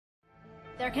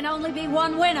There can only be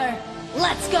one winner.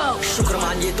 Let's go. शुक्र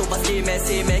मानिए तो बस ये मैं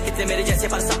से मैं कितने मेरे जैसे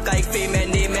पर सबका एक फेम है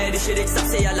नेम है ऋषिक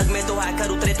सबसे अलग में तो हैकर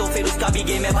उतरे तो फिर उसका भी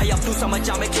गेम है भाई अब तू समझ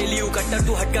जा मैं खेली हूँ कट्टर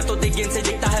तू हटकर तो देख गेम से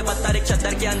दिखता है पत्थर एक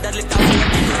चद्दर के अंदर लिखता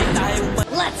है ऊपर।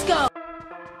 Let's go.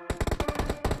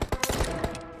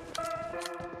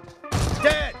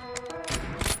 Dead.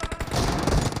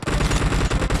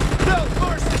 No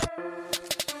mercy.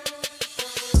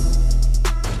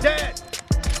 Dead.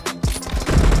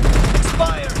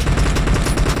 Expired.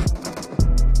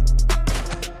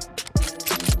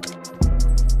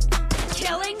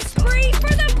 Killing spree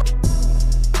for the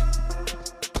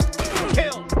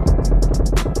Kill.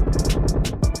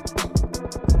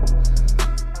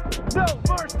 No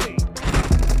mercy.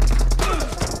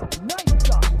 Nice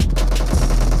shot.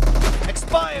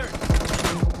 Expired.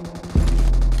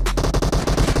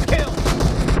 Kill.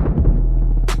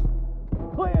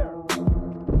 Clear.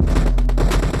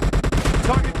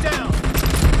 Target down.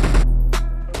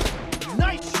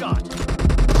 Nice shot.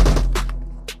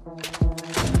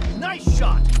 Nice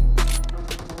shot.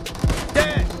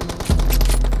 Dead.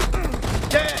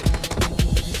 Dead.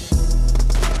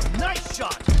 Nice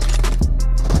shot.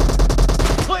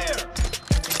 Clear.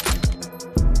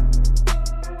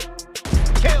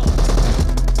 Kill.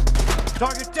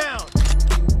 Target down.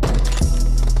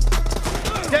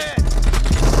 Dead.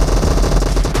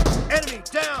 Enemy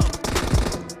down.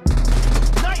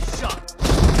 Nice shot.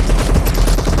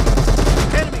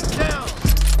 Enemy down.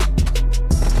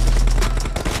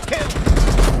 Kill.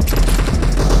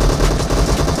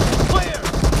 Clear.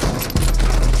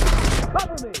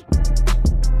 Cover me.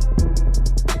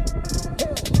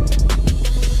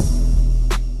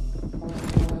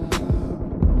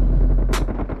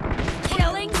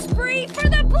 killing spree for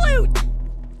the blue.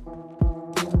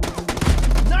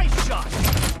 Nice shot.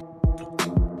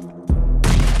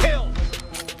 Kill.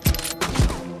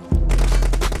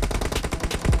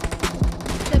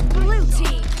 The blue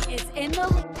team is in the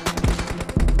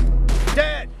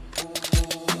Dead.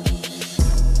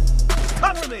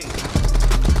 Cover me.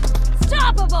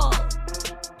 stoppable.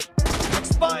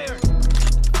 Expired.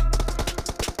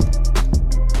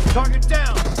 Target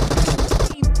down.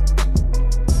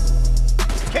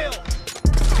 Kill.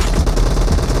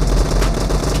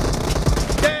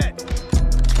 Dead.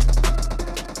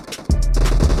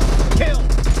 Kill.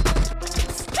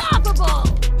 Stoppable.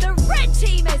 The red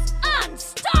team is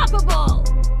unstoppable.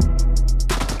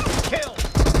 Kill.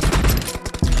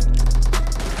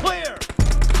 Clear.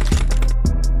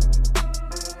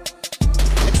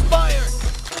 Expired.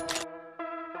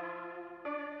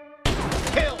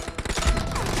 Kill.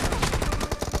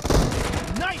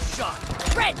 Nice shot.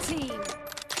 Red team.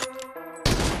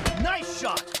 Nice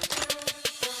shot.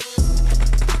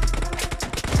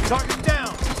 Target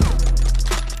down.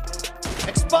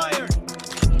 Expired.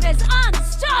 Is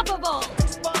unstoppable.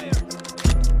 Expired.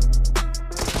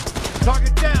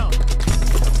 Target down.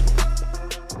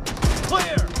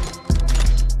 Clear.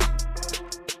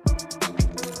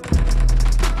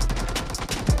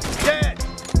 Dead.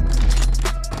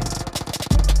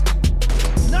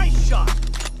 Nice shot.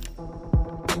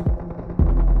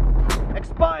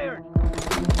 Expired.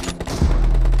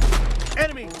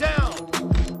 Enemy down.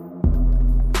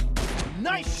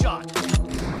 Nice shot.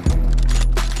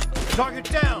 Target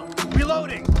down.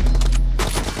 Reloading.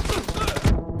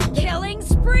 Killing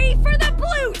spree for the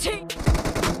blue team.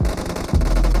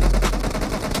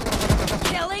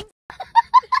 Killing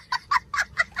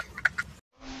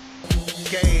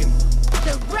Game.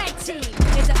 the red team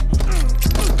is a.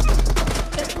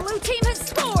 The blue team has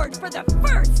scored for the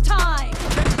first time.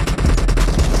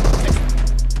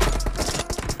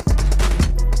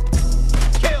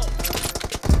 Kill.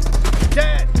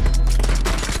 Dead.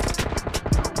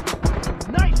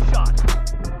 Nice shot.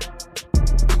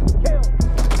 Kill.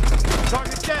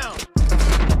 Target down.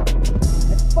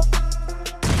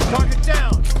 Target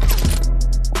down.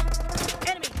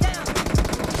 Enemy down.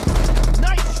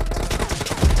 Nice.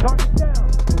 Target down.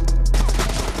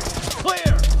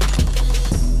 Clear.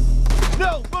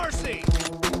 No mercy.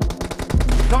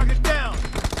 Target down.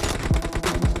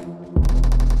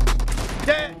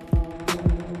 Dead.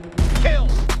 Kill.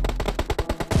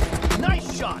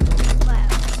 Nice shot.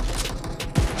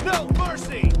 Left. No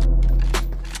mercy.